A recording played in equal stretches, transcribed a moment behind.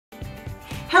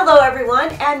Hello everyone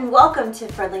and welcome to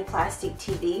Friendly Plastic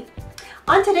TV.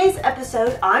 On today's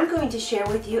episode, I'm going to share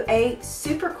with you a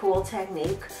super cool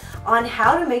technique on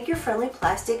how to make your friendly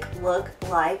plastic look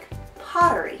like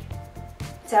pottery.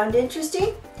 Sound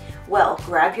interesting? Well,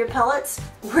 grab your pellets.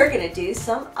 We're going to do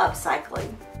some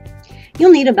upcycling.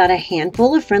 You'll need about a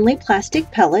handful of friendly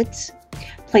plastic pellets.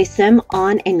 Place them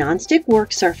on a nonstick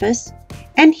work surface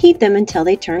and heat them until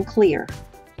they turn clear.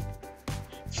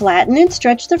 Flatten and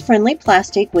stretch the friendly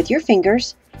plastic with your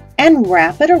fingers and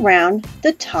wrap it around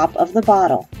the top of the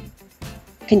bottle.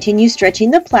 Continue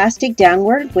stretching the plastic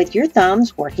downward with your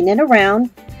thumbs, working it around,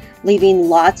 leaving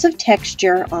lots of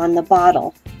texture on the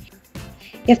bottle.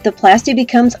 If the plastic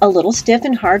becomes a little stiff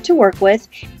and hard to work with,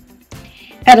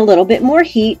 add a little bit more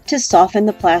heat to soften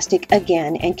the plastic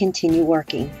again and continue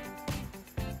working.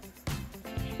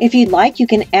 If you'd like, you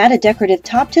can add a decorative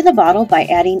top to the bottle by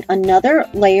adding another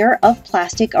layer of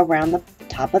plastic around the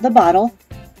top of the bottle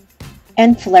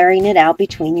and flaring it out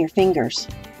between your fingers.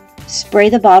 Spray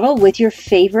the bottle with your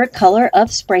favorite color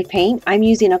of spray paint. I'm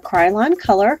using a Krylon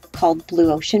color called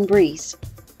Blue Ocean Breeze.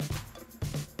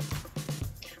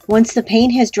 Once the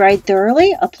paint has dried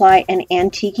thoroughly, apply an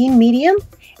antiquing medium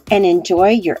and enjoy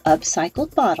your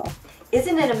upcycled bottle.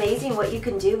 Isn't it amazing what you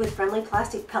can do with friendly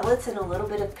plastic pellets and a little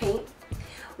bit of paint?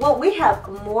 Well, we have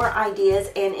more ideas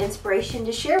and inspiration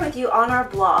to share with you on our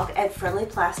blog at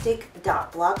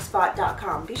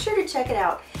friendlyplastic.blogspot.com. Be sure to check it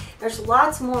out. There's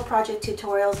lots more project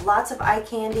tutorials, lots of eye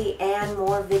candy, and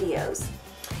more videos.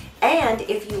 And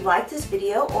if you like this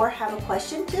video or have a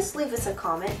question, just leave us a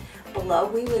comment below.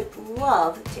 We would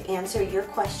love to answer your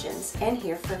questions and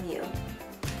hear from you.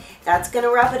 That's going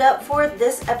to wrap it up for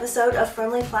this episode of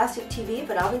Friendly Plastic TV,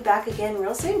 but I'll be back again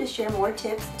real soon to share more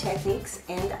tips, techniques,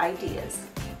 and ideas.